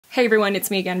Hey everyone, it's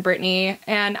me again, Brittany,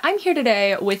 and I'm here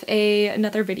today with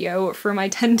another video for my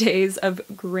 10 days of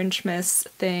Grinchmas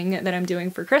thing that I'm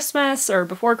doing for Christmas or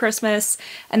before Christmas.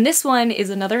 And this one is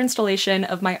another installation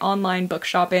of my online book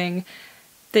shopping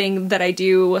thing that I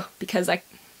do because I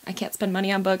can't spend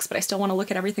money on books, but I still want to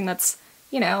look at everything that's,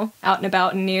 you know, out and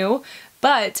about and new.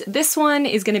 But this one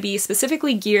is going to be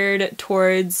specifically geared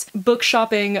towards book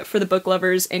shopping for the book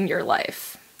lovers in your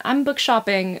life. I'm book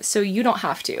shopping so you don't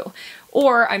have to.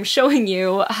 Or I'm showing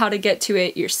you how to get to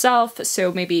it yourself,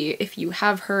 so maybe if you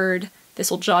have heard,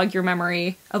 this will jog your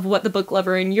memory of what the book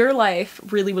lover in your life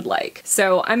really would like.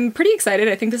 So I'm pretty excited.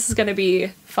 I think this is gonna be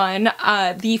fun.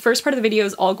 The first part of the video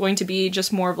is all going to be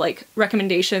just more of like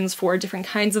recommendations for different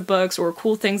kinds of books or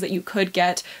cool things that you could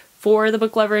get for the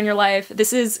book lover in your life.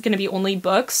 This is gonna be only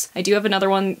books. I do have another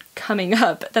one coming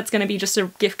up that's gonna be just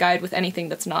a gift guide with anything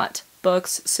that's not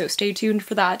books, so stay tuned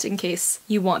for that in case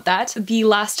you want that. The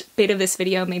last bit of this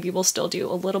video, maybe we'll still do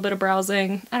a little bit of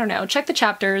browsing. I don't know, check the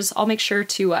chapters. I'll make sure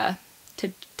to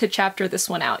chapter this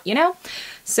one out, you know?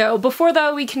 So before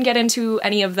though we can get into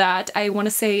any of that, I want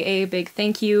to say a big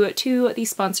thank you to the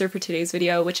sponsor for today's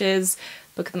video, which is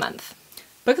Book of the Month.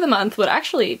 Book of the Month would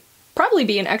actually probably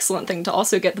be an excellent thing to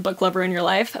also get the book lover in your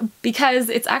life because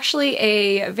it's actually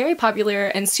a very popular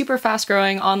and super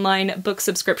fast-growing online book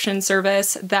subscription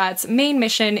service that's main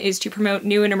mission is to promote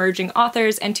new and emerging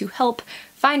authors and to help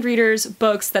find readers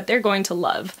books that they're going to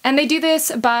love. And they do this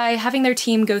by having their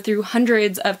team go through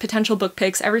hundreds of potential book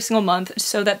picks every single month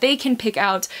so that they can pick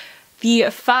out the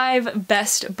 5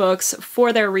 best books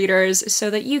for their readers so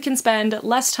that you can spend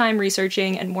less time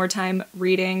researching and more time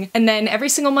reading. And then every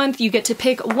single month you get to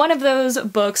pick one of those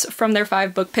books from their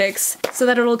 5 book picks so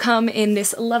that it'll come in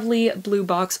this lovely blue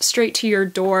box straight to your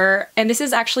door. And this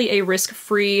is actually a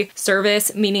risk-free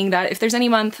service, meaning that if there's any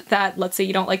month that, let's say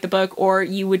you don't like the book or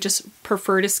you would just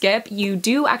prefer to skip, you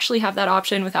do actually have that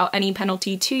option without any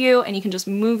penalty to you, and you can just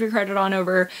move your credit on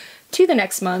over to the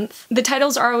next month. The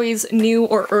titles are always new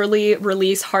or early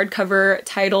release hardcover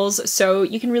titles, so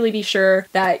you can really be sure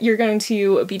that you're going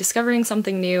to be discovering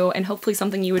something new and hopefully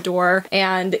something you adore,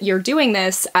 and you're doing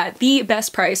this at the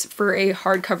best price for a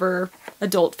hardcover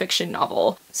adult fiction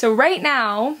novel. So right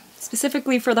now,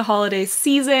 specifically for the holiday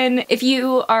season, if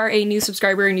you are a new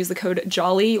subscriber and use the code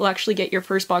JOLLY, you'll actually get your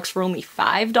first box for only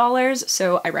 $5,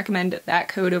 so I recommend that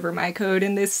code over my code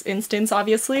in this instance,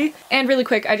 obviously. And really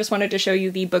quick, I just wanted to show you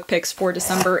the book picks for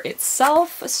December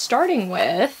itself, starting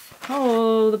with,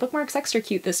 oh, the bookmark's extra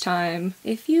cute this time.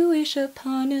 If you wish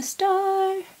upon a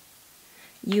star,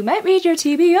 you might read your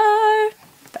TBR.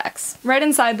 Facts. Right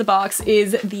inside the box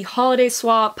is The Holiday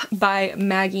Swap by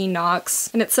Maggie Knox,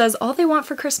 and it says all they want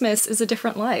for Christmas is a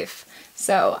different life.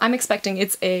 So I'm expecting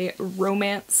it's a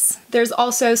romance. There's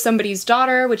also Somebody's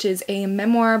Daughter, which is a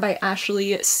memoir by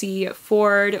Ashley C.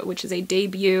 Ford, which is a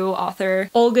debut author.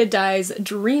 Olga Dies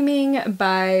Dreaming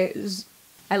by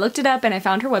I looked it up and I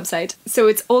found her website. So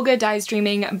it's Olga Dies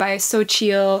Dreaming by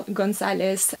Xochitl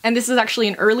Gonzalez, and this is actually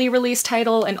an early release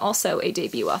title and also a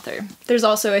debut author. There's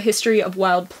also A History of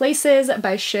Wild Places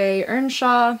by Shay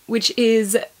Earnshaw, which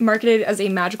is marketed as a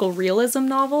magical realism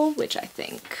novel, which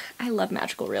I love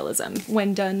magical realism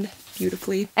when done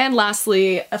beautifully. And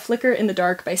lastly, A Flicker in the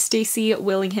Dark by Stacey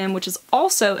Willingham, which is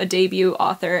also a debut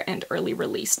author and early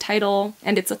release title,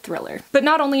 and it's a thriller. But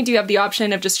not only do you have the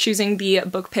option of just choosing the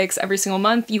book picks every single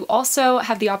month, you also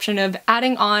have the option of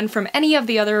adding on from any of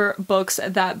the other books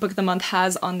that Book of the Month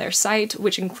has on their site,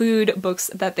 which include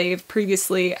books that they've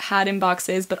previously had in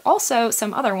boxes, but also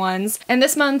some other ones. And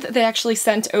this month they actually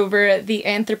sent over The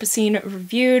Anthropocene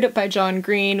Reviewed by John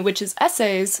Green, which is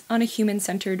essays on a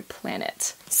human-centered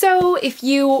planet. So if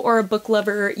you or a book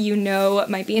lover you know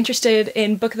might be interested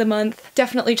in Book of the Month,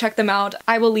 definitely check them out.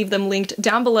 I will leave them linked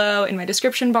down below in my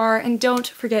description bar, and don't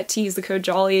forget to use the code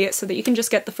JOLLY so that you can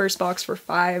just get the first box for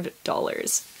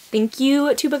 $5. Thank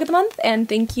you to Book of the Month, and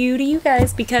thank you to you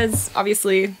guys, because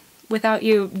obviously without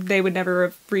you they would never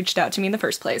have reached out to me in the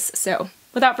first place. So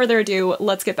without further ado,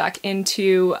 let's get back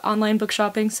into online book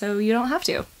shopping so you don't have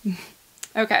to.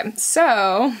 Okay,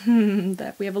 so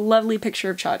we have a lovely picture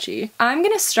of Chachi. I'm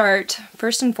gonna start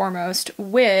first and foremost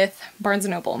with Barnes &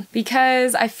 Noble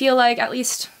because I feel like, at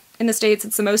least in the States,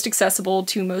 it's the most accessible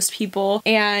to most people,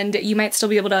 and you might still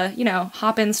be able to, you know,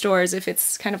 hop in stores if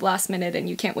it's kind of last minute and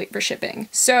you can't wait for shipping.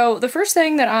 So the first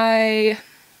thing that I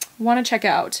want to check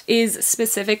out is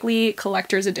specifically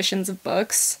collector's editions of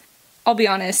books. I'll be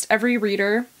honest, every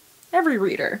reader every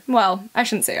reader, well, I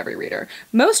shouldn't say every reader,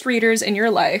 most readers in your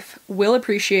life will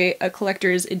appreciate a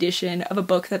collector's edition of a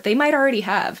book that they might already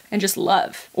have and just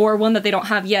love, or one that they don't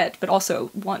have yet but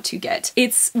also want to get.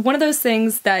 It's one of those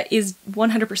things that is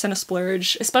 100% a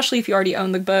splurge, especially if you already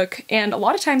own the book, and a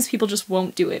lot of times people just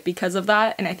won't do it because of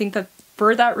that, and I think that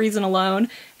for that reason alone,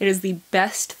 it is the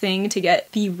best thing to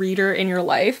get the reader in your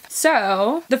life.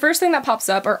 So the first thing that pops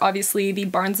up are obviously the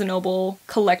Barnes & Noble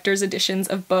collector's editions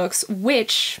of books,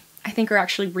 which I think are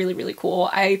actually really, really cool.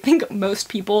 I think most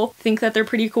people think that they're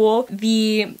pretty cool.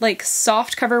 The like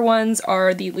soft cover ones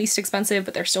are the least expensive,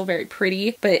 but they're still very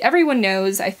pretty. But everyone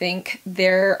knows, I think,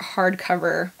 they're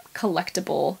hardcover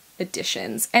collectible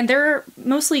editions, and they're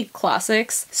mostly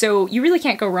classics, so you really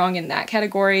can't go wrong in that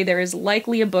category. There is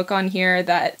likely a book on here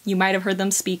that you might have heard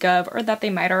them speak of, or that they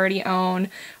might already own,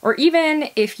 or even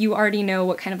if you already know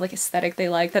what kind of like aesthetic they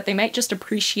like, that they might just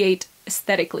appreciate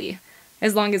aesthetically,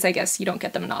 as long as I guess you don't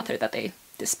get them an author that they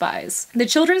despise. The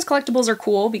children's collectibles are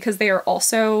cool because they are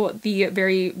also the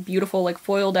very beautiful like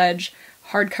foiled edge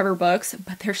hardcover books,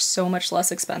 but they're so much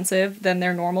less expensive than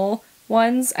their normal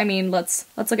ones. I mean, let's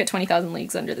look at 20,000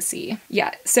 Leagues Under the Sea.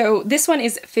 Yeah, so this one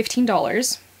is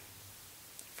 $15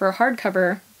 for a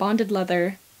hardcover, bonded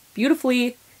leather,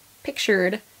 beautifully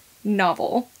pictured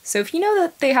novel. So if you know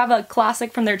that they have a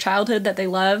classic from their childhood that they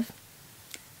love,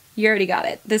 you already got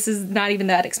it. This is not even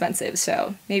that expensive,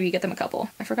 so maybe you get them a couple.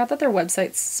 I forgot that their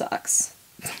website sucks.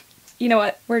 You know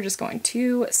what? We're just going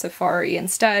to Safari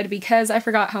instead because I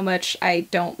forgot how much I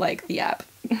don't like the app.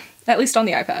 At least on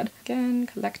the iPad. Again,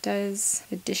 collector's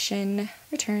edition,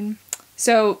 return.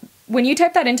 So when you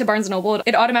type that into Barnes & Noble,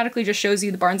 it automatically just shows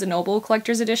you the Barnes & Noble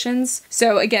collector's editions.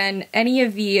 So again, any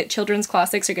of the children's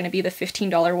classics are going to be the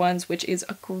 $15 ones, which is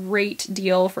a great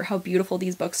deal for how beautiful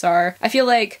these books are. I feel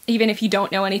like even if you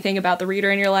don't know anything about the reader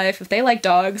in your life, if they like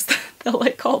dogs, they'll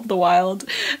like Call of the Wild.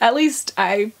 At least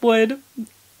I would.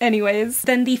 Anyways,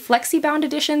 then the flexi-bound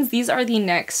editions, these are the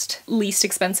next least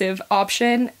expensive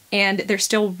option, and they're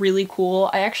still really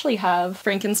cool. I actually have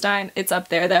Frankenstein. It's up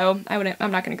there though.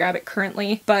 I'm not gonna grab it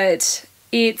currently, but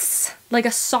it's like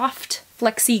a soft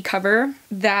flexi cover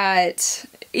that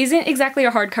isn't exactly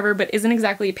a hardcover, but isn't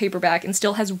exactly a paperback, and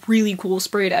still has really cool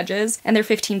sprayed edges, and they're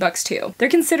 $15 too. They're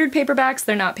considered paperbacks,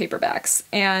 they're not paperbacks,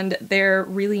 and they're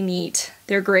really neat.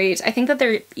 They're great. I think that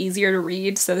they're easier to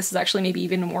read, so this is actually maybe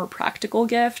even a more practical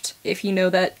gift if you know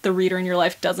that the reader in your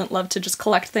life doesn't love to just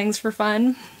collect things for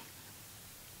fun,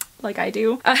 like I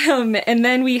do. And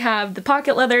then we have the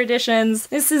pocket leather editions.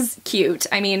 This is cute.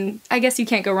 I mean, I guess you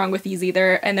can't go wrong with these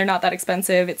either, and they're not that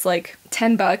expensive. It's like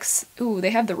 $10. Ooh,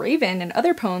 they have The Raven and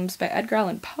Other Poems by Edgar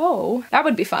Allan Poe. That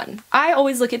would be fun. I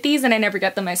always look at these and I never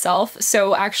get them myself,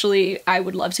 so actually I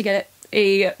would love to get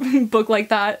a book like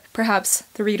that. Perhaps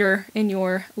the reader in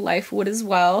your life would as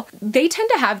well. They tend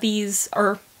to have these,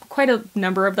 or quite a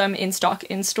number of them, in stock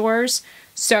in stores.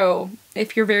 So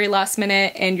if you're very last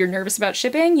minute and you're nervous about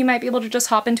shipping, you might be able to just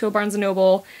hop into a Barnes &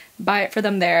 Noble, buy it for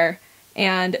them there,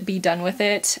 and be done with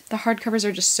it. The hardcovers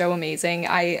are just so amazing.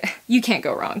 You can't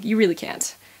go wrong. You really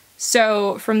can't.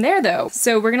 So from there though,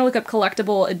 so we're gonna look up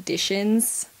collectible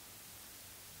editions.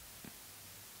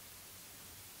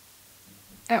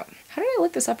 Oh, how did I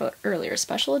look this up earlier?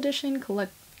 Special edition,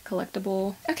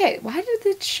 collectible. Okay, why did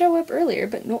it show up earlier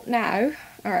but not now?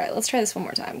 All right, let's try this one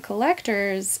more time.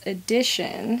 Collector's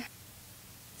edition.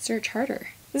 Search harder.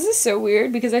 This is so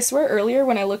weird because I swear earlier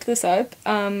when I looked this up,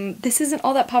 this isn't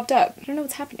all that popped up. I don't know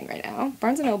what's happening right now.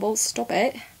 Barnes & Noble, stop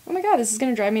it. Oh my god, this is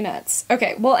gonna drive me nuts.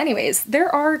 Okay, well anyways, there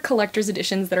are collector's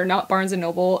editions that are not Barnes &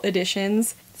 Noble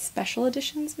editions. Special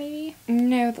editions, maybe?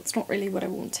 No, that's not really what I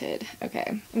wanted.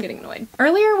 Okay, I'm getting annoyed.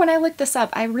 Earlier when I looked this up,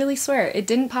 I really swear it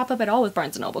didn't pop up at all with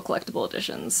Barnes & Noble collectible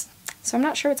editions. So I'm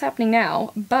not sure what's happening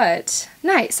now, but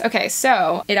nice. Okay,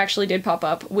 so it actually did pop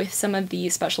up with some of the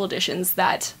special editions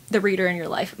that the reader in your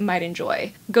life might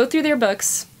enjoy. Go through their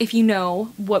books if you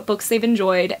know what books they've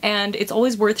enjoyed, and it's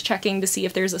always worth checking to see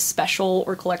if there's a special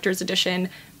or collector's edition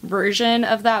version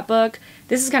of that book.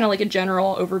 This is kind of like a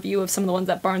general overview of some of the ones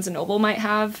that Barnes & Noble might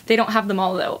have. They don't have them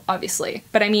all though, obviously.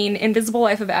 But I mean, Invisible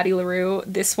Life of Addie LaRue,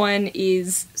 this one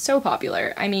is so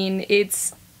popular. I mean,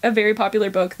 it's a very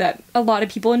popular book that a lot of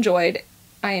people enjoyed.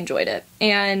 I enjoyed it.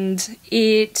 And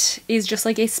it is just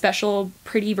like a special,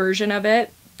 pretty version of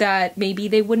it that maybe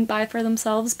they wouldn't buy for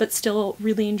themselves but still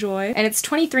really enjoy. And it's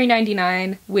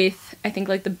 $23.99 with, I think,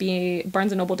 like the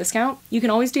Barnes & Noble discount. You can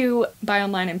always do buy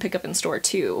online and pick up in store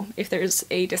too if there's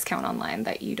a discount online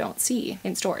that you don't see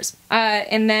in stores.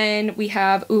 And then we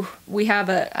have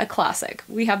a classic.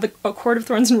 We have the A Court of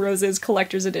Thorns and Roses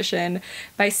Collector's Edition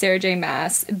by Sarah J.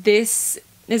 Maas. This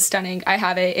is stunning. I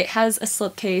have it. It has a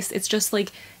slipcase. It's just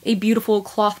like a beautiful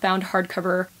cloth-bound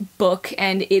hardcover book,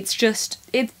 and it's just,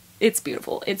 it's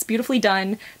beautiful. It's beautifully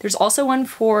done. There's also one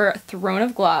for Throne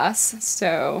of Glass.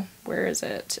 So where is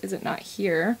it? Is it not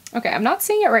here? Okay, I'm not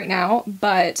seeing it right now,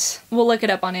 but we'll look it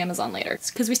up on Amazon later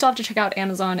because we still have to check out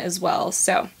Amazon as well.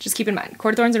 So just keep in mind,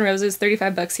 Court of Thorns and Roses,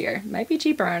 35 bucks here. Might be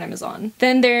cheaper on Amazon.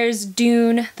 Then there's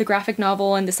Dune, the graphic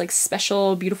novel, and this like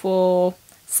special, beautiful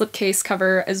slipcase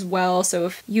cover as well. So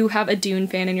if you have a Dune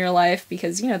fan in your life,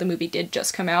 because you know the movie did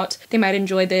just come out, they might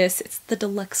enjoy this. It's the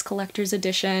deluxe collector's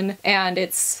edition, and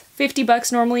it's 50 bucks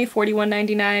normally,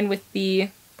 $41.99 with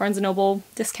the Barnes & Noble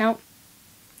discount.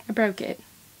 I broke it.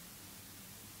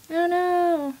 Oh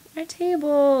no, our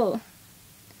table.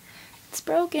 It's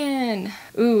broken.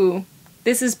 Ooh,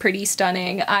 this is pretty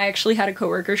stunning. I actually had a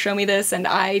coworker show me this, and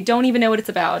I don't even know what it's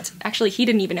about. Actually, he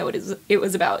didn't even know what it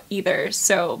was about either,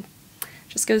 so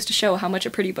just goes to show how much a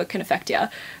pretty book can affect ya.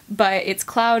 But it's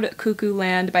Cloud Cuckoo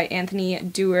Land by Anthony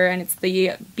Dewar, and it's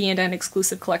the B&N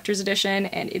exclusive collector's edition,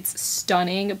 and it's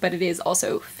stunning, but it is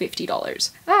also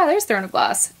 $50. Ah, there's Throne of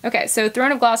Glass. Okay, so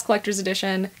Throne of Glass collector's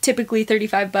edition, typically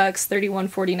 35 bucks,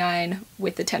 $31.49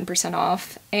 with the 10%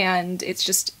 off, and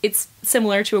it's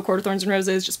similar to A Court of Thorns and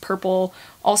Roses, just purple,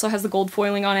 also has the gold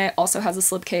foiling on it, also has a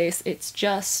slipcase.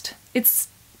 It's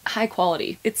high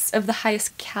quality. It's of the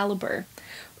highest caliber.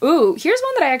 Ooh, here's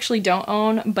one that I actually don't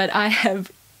own, but I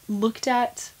have looked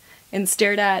at and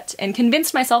stared at and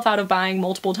convinced myself out of buying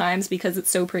multiple times because it's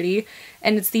so pretty.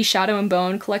 And it's the Shadow and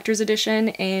Bone collector's edition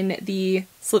in the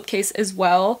slipcase as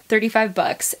well, 35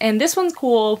 bucks. And this one's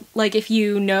cool, like if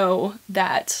you know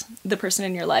that the person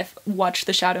in your life watched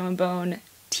the Shadow and Bone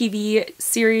TV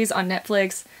series on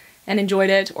Netflix and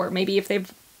enjoyed it, or maybe if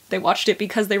they watched it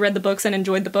because they read the books and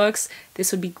enjoyed the books,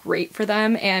 this would be great for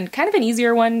them, and kind of an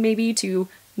easier one maybe to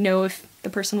know if the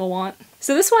person will want.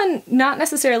 So this one, not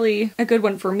necessarily a good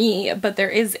one for me, but there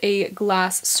is a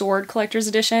Glass Sword collector's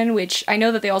edition, which I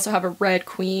know that they also have a Red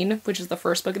Queen, which is the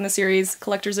first book in the series,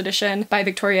 collector's edition by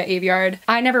Victoria Aveyard.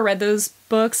 I never read those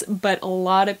books, but a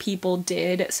lot of people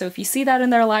did, so if you see that in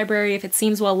their library, if it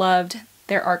seems well loved,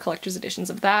 there are collector's editions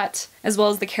of that, as well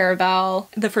as the Caraval,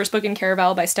 the first book in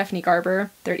Caraval by Stephanie Garber,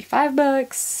 35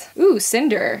 bucks. Ooh,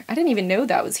 Cinder. I didn't even know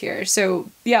that was here. So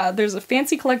yeah, there's a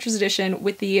fancy collector's edition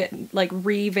with the like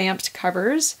revamped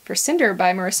covers for Cinder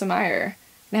by Marissa Meyer.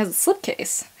 It has a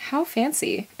slipcase. How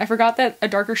fancy. I forgot that A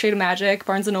Darker Shade of Magic,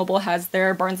 Barnes & Noble has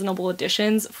their Barnes & Noble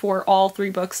editions for all 3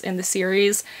 books in the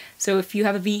series. So if you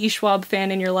have a V.E. Schwab fan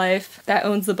in your life that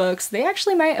owns the books, they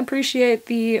actually might appreciate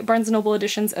the Barnes & Noble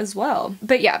editions as well.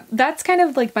 But yeah, that's kind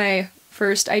of like my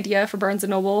first idea for Barnes &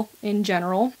 Noble in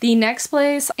general. The next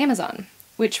place, Amazon,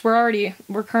 which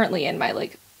we're currently in my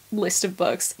like list of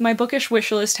books. My bookish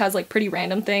wish list has like pretty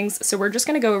random things, so we're just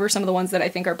gonna go over some of the ones that I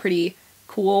think are pretty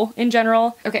cool in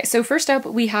general. Okay, so first up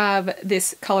we have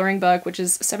this coloring book, which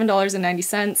is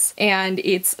 $7.90, and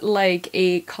it's like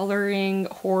a coloring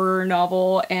horror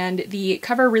novel, and the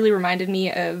cover really reminded me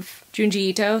of Junji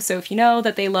Ito, so if you know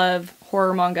that they love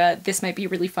horror manga, this might be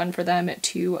really fun for them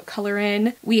to color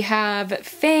in. We have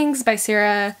Fangs by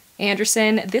Sarah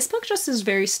Anderson. This book just is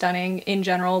very stunning in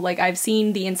general. Like, I've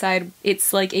seen the inside.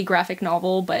 It's like a graphic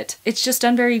novel, but it's just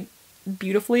done very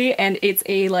beautifully, and it's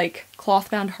a like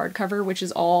cloth-bound hardcover, which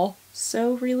is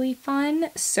also really fun,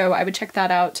 so I would check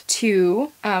that out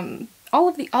too. All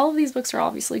of these books are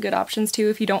obviously good options too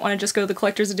if you don't want to just go the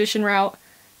collector's edition route,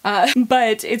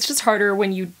 but it's just harder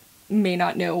when you may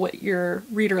not know what your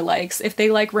reader likes. If they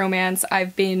like romance,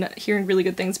 I've been hearing really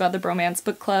good things about the Bromance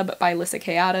Book Club by Lyssa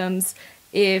K. Adams.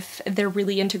 If they're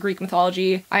really into Greek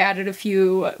mythology, I added a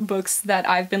few books that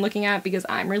I've been looking at because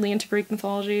I'm really into Greek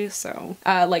mythology, so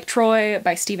like Troy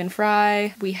by Stephen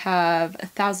Fry. We have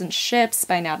 1,000 Ships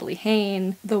by Natalie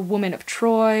Hayne, The Woman of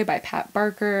Troy by Pat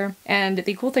Barker, and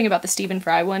the cool thing about the Stephen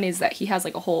Fry one is that he has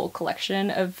like a whole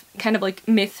collection of kind of like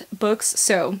myth books,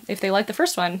 so if they like the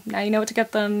first one, now you know what to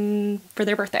get them for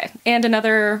their birthday. And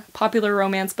another popular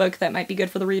romance book that might be good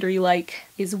for the reader you like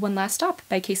is One Last Stop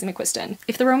by Casey McQuiston.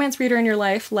 If the romance reader in your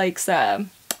life likes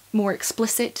more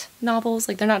explicit novels,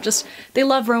 like they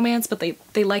love romance, but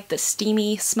they like the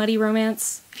steamy, smutty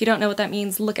romance. If you don't know what that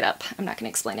means, look it up. I'm not gonna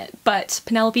explain it. But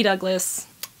Penelope Douglas,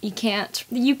 you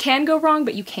can go wrong,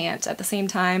 but you can't at the same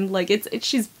time. Like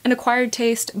she's an acquired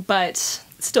taste, but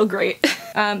still great.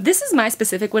 This is my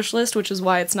specific wish list, which is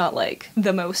why it's not like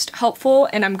the most helpful,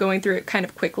 and I'm going through it kind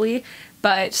of quickly.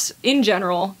 But in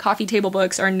general, coffee table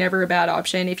books are never a bad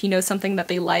option if you know something that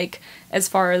they like as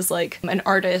far as like an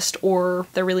artist, or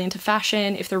they're really into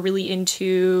fashion, if they're really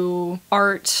into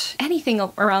art, anything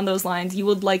around those lines, you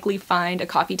would likely find a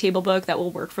coffee table book that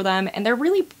will work for them. And they're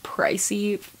really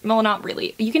pricey. Well, not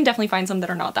really. You can definitely find some that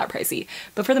are not that pricey,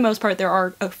 but for the most part, there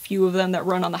are a few of them that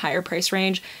run on the higher price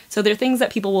range. So they're things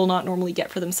that people will not normally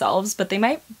get for themselves, but they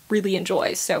might really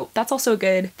enjoy. So that's also a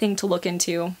good thing to look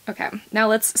into. Okay, now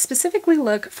let's specifically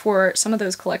look for some of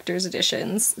those collector's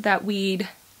editions that we'd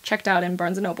checked out in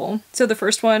Barnes & Noble. So the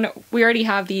first one, we already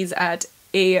have these at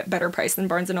a better price than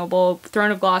Barnes & Noble.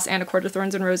 Throne of Glass and A Court of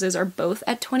Thorns and Roses are both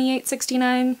at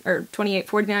 $28.69 or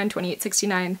 $28.49,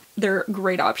 $28.69. They're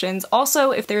great options.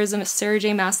 Also, if there is a Sarah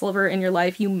J. Maas lover in your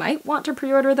life, you might want to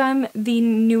pre-order them, the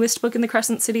newest book in the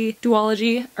Crescent City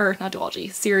duology, or not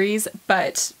duology, series,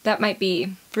 but that might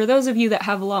be for those of you that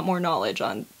have a lot more knowledge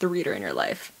on the reader in your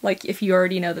life. Like if you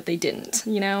already know that they didn't,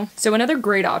 you know? So another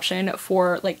great option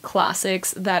for like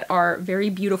classics that are very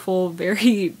beautiful,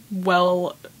 very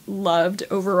well loved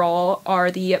overall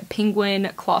are the Penguin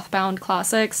cloth-bound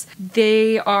classics.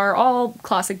 They are all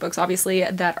classic books, obviously,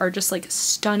 that are just like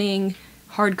stunning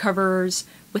hardcovers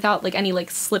without like any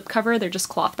like slip cover. They're just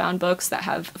cloth-bound books that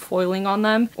have foiling on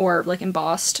them or like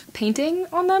embossed painting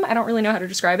on them. I don't really know how to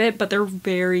describe it, but they're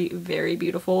very, very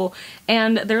beautiful.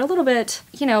 And they're a little bit,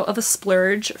 you know, of a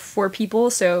splurge for people.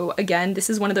 So again, this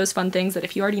is one of those fun things that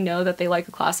if you already know that they like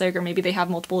a classic, or maybe they have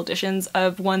multiple editions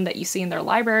of one that you see in their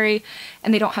library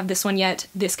and they don't have this one yet,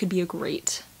 this could be a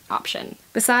great option.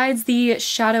 Besides the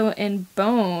Shadow and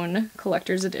Bone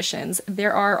collector's editions,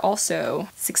 there are also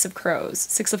Six of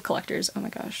Collectors, oh my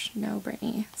gosh, no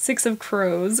Brittany. Six of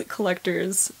Crows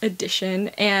collector's edition,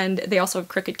 and they also have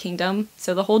Crooked Kingdom,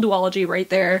 so the whole duology right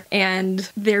there, and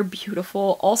they're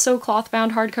beautiful. Also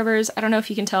cloth-bound hardcovers. I don't know if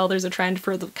you can tell there's a trend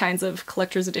for the kinds of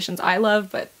collector's editions I love,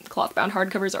 but cloth-bound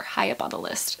hardcovers are high up on the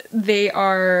list. They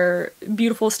are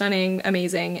beautiful, stunning,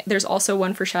 amazing. There's also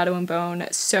one for Shadow and Bone,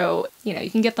 so, you know, you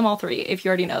can get them all three if you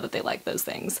already know that they like those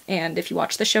things. And if you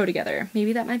watch the show together,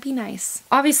 maybe that might be nice.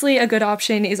 Obviously, a good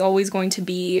option is always going to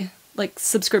be like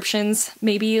subscriptions,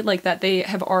 maybe, like that they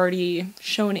have already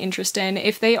shown interest in.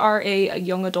 If they are a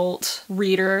young adult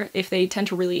reader, if they tend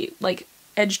to really like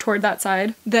edge toward that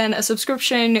side, then a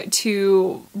subscription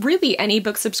to really any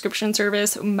book subscription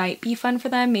service might be fun for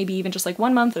them. Maybe even just like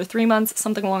 1 month or 3 months,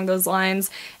 something along those lines.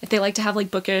 If they like to have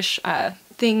like bookish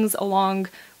things along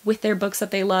with their books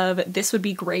that they love, this would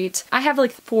be great. I have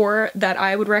like 4 that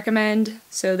I would recommend.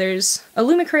 So there's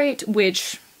Illumicrate,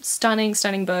 which stunning,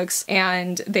 stunning books,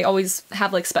 and they always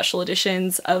have like special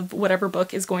editions of whatever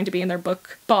book is going to be in their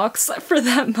book box for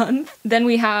that month. Then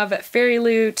we have Fairy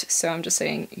Loot, so I'm just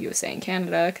saying USA and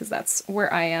Canada because that's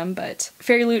where I am, but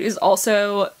Fairy Loot is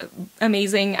also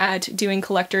amazing at doing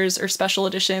collectors or special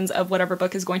editions of whatever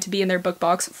book is going to be in their book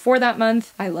box for that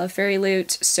month. I love Fairy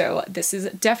Loot, so this is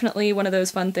definitely one of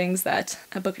those fun things that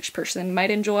a bookish person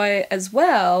might enjoy, as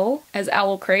well as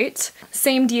Owl Crate.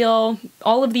 Same deal,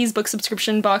 all of these book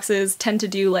subscription boxes tend to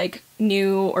do like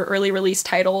new or early release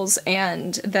titles,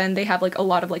 and then they have like a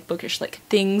lot of like bookish like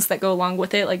things that go along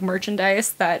with it, like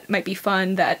merchandise that might be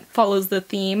fun that follows the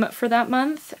theme for that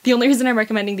month. The only reason I'm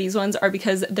recommending these ones are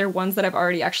because they're ones that I've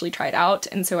already actually tried out,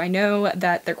 and so I know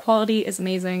that their quality is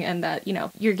amazing and that, you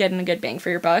know, you're getting a good bang for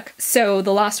your buck. So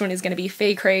the last one is going to be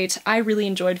Fae Crate. I really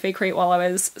enjoyed Fae Crate while I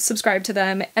was subscribed to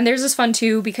them, and theirs is fun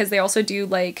too because they also do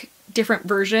like different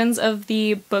versions of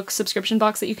the book subscription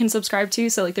box that you can subscribe to.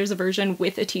 So like there's a version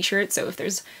with a t-shirt, so if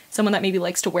there's someone that maybe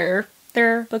likes to wear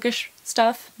their bookish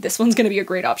stuff, this one's gonna be a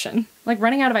great option. Like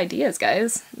running out of ideas,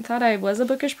 guys. I thought I was a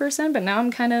bookish person, but now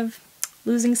I'm kind of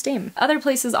losing steam. Other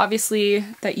places obviously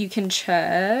that you can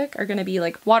check are gonna be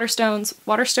like Waterstones.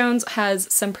 Waterstones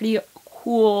has some pretty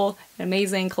cool and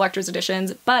amazing collector's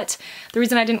editions, but the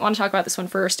reason I didn't want to talk about this one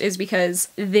first is because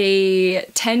they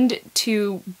tend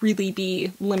to really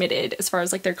be limited as far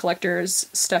as like their collector's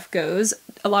stuff goes.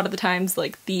 A lot of the times,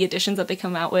 like the editions that they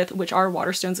come out with, which are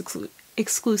Waterstones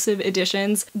exclusive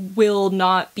editions, will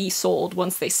not be sold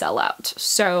once they sell out.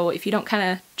 So if you don't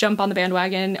kind of jump on the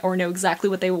bandwagon or know exactly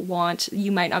what they want,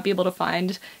 you might not be able to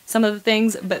find some of the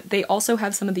things, but they also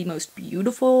have some of the most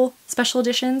beautiful special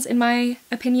editions in my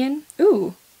opinion.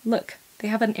 Ooh, look. They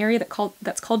have an area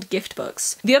that's called gift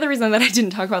books. The other reason that I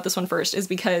didn't talk about this one first is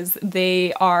because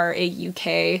they are a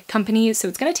UK company, so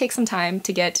it's gonna take some time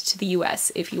to get to the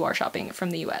US if you are shopping from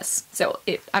the US. So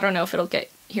I don't know if it'll get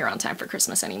here on time for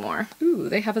Christmas anymore. Ooh,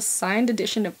 they have a signed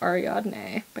edition of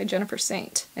Ariadne by Jennifer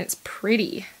Saint, and it's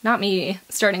pretty. Not me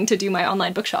starting to do my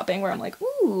online book shopping where I'm like,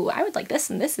 ooh, I would like this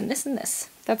and this and this and this.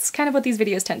 That's kind of what these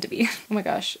videos tend to be. Oh my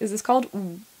gosh, is this called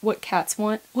What Cats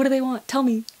Want? What do they want? Tell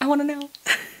me, I wanna know.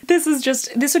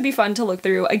 This would be fun to look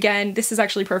through. Again, this is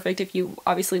actually perfect if you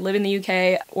obviously live in the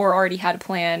UK or already had a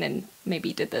plan and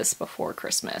maybe did this before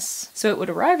Christmas. So it would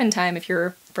arrive in time if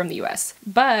you're from the US.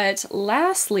 But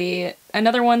lastly,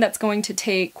 another one that's going to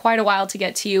take quite a while to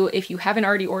get to you if you haven't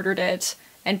already ordered it,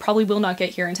 and probably will not get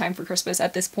here in time for Christmas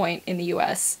at this point in the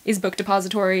US, is Book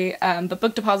Depository. But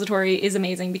Book Depository is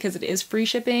amazing because it is free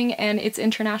shipping and it's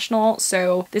international,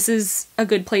 so this is a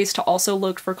good place to also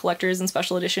look for collectors and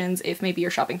special editions if maybe you're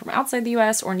shopping from outside the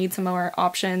US or need some more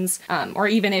options, or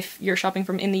even if you're shopping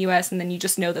from in the US and then you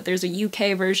just know that there's a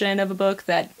UK version of a book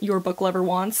that your book lover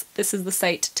wants. This is the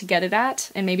site to get it at,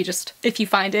 and maybe just if you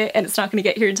find it and it's not going to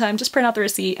get here in time, just print out the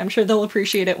receipt. I'm sure they'll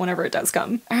appreciate it whenever it does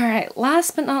come. Alright,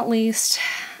 last but not least,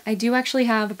 I do actually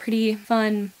have a pretty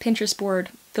fun Pinterest board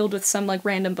filled with some like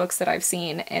random books that I've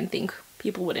seen and think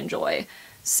people would enjoy.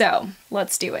 So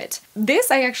let's do it.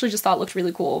 This I actually just thought looked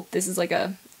really cool. This is like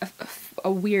a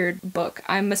weird book.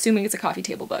 I'm assuming it's a coffee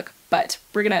table book, but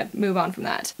we're gonna move on from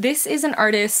that. This is an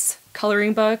artist's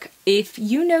coloring book. If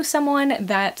you know someone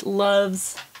that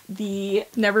loves the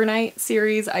Nevernight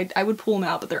series, I would pull them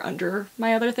out, but they're under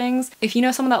my other things. If you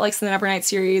know someone that likes the Nevernight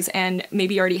series and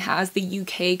maybe already has the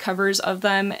UK covers of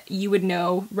them, you would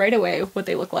know right away what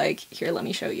they look like. Here, let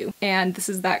me show you. And this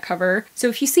is that cover. So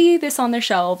if you see this on their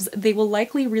shelves, they will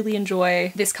likely really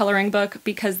enjoy this coloring book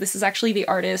because this is actually the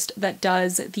artist that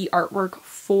does the artwork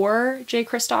for J.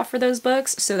 Kristoff for those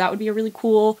books. So that would be a really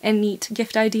cool and neat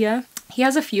gift idea. He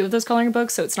has a few of those coloring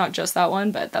books, so it's not just that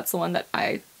one, but that's the one that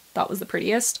I thought was the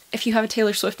prettiest. If you have a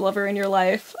Taylor Swift lover in your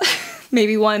life,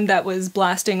 maybe one that was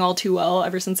blasting all too well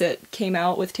ever since it came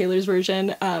out with Taylor's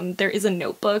version, there is a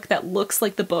notebook that looks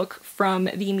like the book from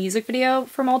the music video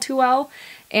from All Too Well,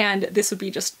 and this would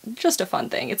be just a fun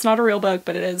thing. It's not a real book,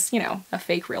 but it is, you know, a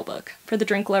fake real book. For the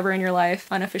drink lover in your life,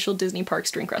 unofficial Disney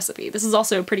Parks drink recipe. This is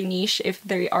also pretty niche if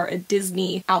they are a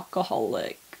Disney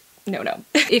alcoholic. No.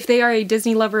 If they are a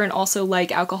Disney lover and also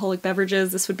like alcoholic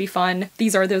beverages, this would be fun.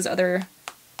 These are those other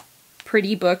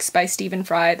pretty books by Stephen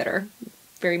Fry that are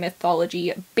very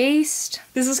mythology based.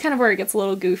 This is kind of where it gets a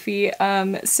little goofy.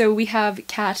 So we have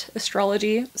Cat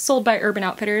Astrology, sold by Urban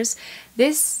Outfitters.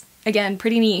 This, again,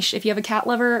 pretty niche. If you have a cat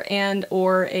lover and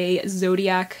or a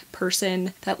zodiac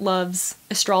person that loves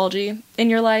astrology in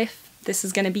your life, this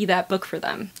is gonna be that book for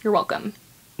them. You're welcome.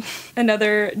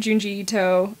 Another Junji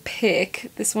Ito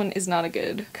pick. This one is not a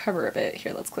good cover of it.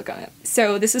 Here, let's click on it.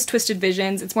 So this is Twisted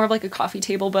Visions. It's more of like a coffee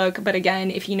table book, but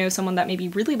again, if you know someone that maybe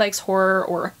really likes horror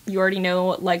or you already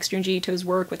know likes Junji Ito's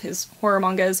work with his horror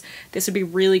mangas, this would be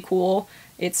really cool.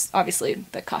 It's obviously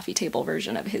the coffee table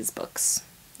version of his books.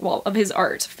 Well, of his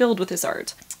art, filled with his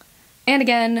art. And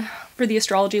again, for the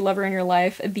astrology lover in your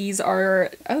life, these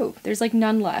are, oh, there's like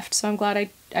none left, so I'm glad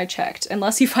I checked.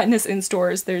 Unless you find this in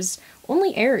stores, there's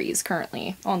only Aries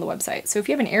currently on the website. So if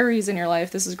you have an Aries in your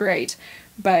life, this is great.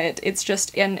 But it's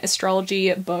just an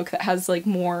astrology book that has like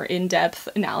more in-depth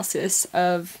analysis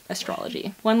of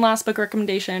astrology. One last book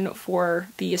recommendation for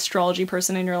the astrology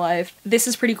person in your life. This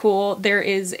is pretty cool. There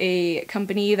is a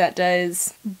company that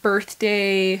does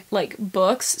birthday like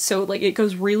books, so like it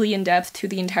goes really in-depth to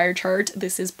the entire chart.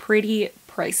 This is pretty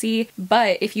pricey,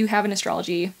 but if you have an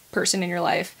astrology person in your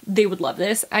life, they would love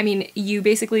this. I mean, you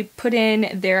basically put in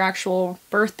their actual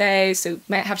birthday, so you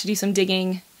might have to do some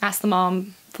digging, ask the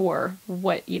mom for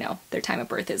what, you know, their time of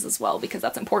birth is as well, because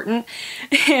that's important.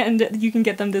 And you can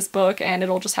get them this book and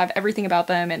it'll just have everything about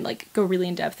them and like go really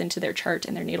in depth into their chart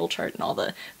and their natal chart and all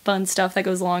the fun stuff that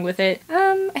goes along with it.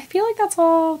 I feel like that's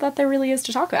all that there really is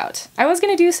to talk about. I was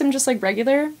gonna do some just like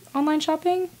regular online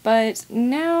shopping, but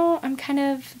now I'm kind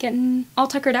of getting all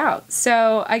tuckered out.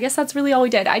 So I guess that's really all we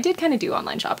did. I did kind of do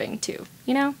online shopping too,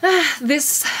 you know?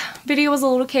 This video was a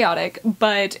little chaotic,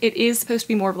 but it is supposed to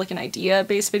be more of like an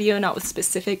idea-based video, not with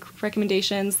specific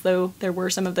recommendations, though there were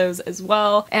some of those as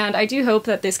well. And I do hope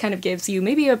that this kind of gives you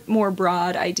maybe a more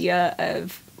broad idea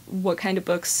of what kind of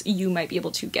books you might be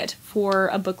able to get for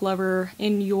a book lover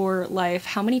in your life.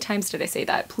 How many times did I say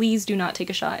that? Please do not take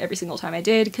a shot every single time I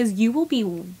did, because you will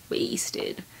be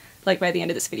wasted, like, by the end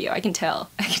of this video. I can tell.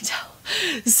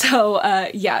 So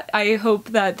yeah, I hope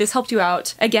that this helped you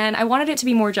out. Again, I wanted it to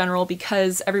be more general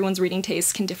because everyone's reading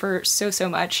tastes can differ so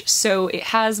much, so it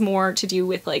has more to do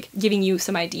with like giving you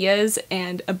some ideas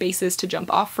and a basis to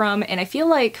jump off from, and I feel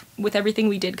like with everything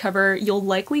we did cover, you'll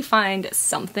likely find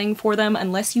something for them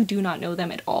unless you do not know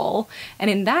them at all, and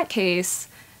in that case,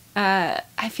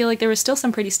 I feel like there was still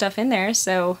some pretty stuff in there,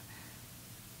 so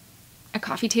a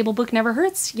coffee table book never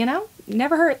hurts, you know?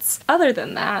 Never hurts. Other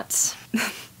than that,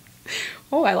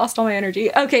 Oh, I lost all my energy.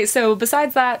 Okay, so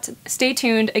besides that, stay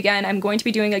tuned. Again, I'm going to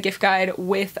be doing a gift guide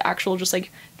with actual just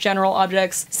like general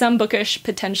objects, some bookish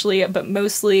potentially, but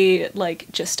mostly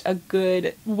like just a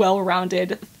good,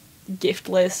 well-rounded gift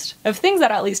list of things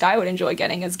that at least I would enjoy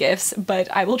getting as gifts, but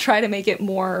I will try to make it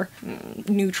more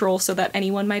neutral so that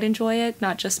anyone might enjoy it,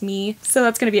 not just me. So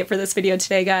that's gonna be it for this video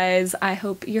today, guys. I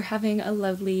hope you're having a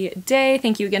lovely day.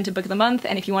 Thank you again to Book of the Month,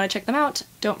 and if you want to check them out,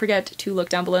 don't forget to look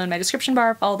down below in my description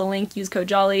bar, follow the link, use code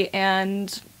JOLLY,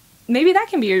 and maybe that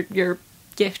can be your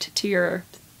gift to your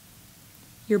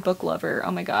book lover.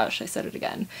 Oh my gosh, I said it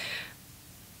again.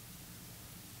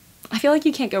 I feel like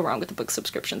you can't go wrong with the book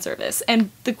subscription service.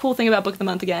 And the cool thing about Book of the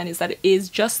Month, again, is that it is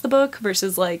just the book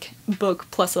versus like book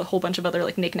plus a whole bunch of other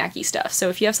like knick-knacky stuff. So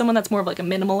if you have someone that's more of like a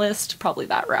minimalist, probably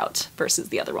that route versus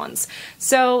the other ones.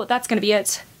 So that's gonna be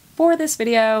it for this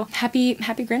video. Happy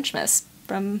Grinchmas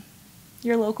from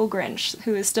your local Grinch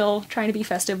who is still trying to be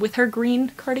festive with her green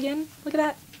cardigan. Look at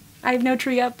that. I have no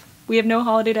tree up. We have no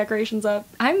holiday decorations up.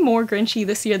 I'm more Grinchy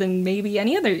this year than maybe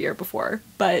any other year before,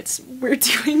 but we're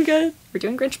doing good. We're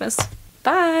doing Grinchmas.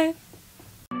 Bye!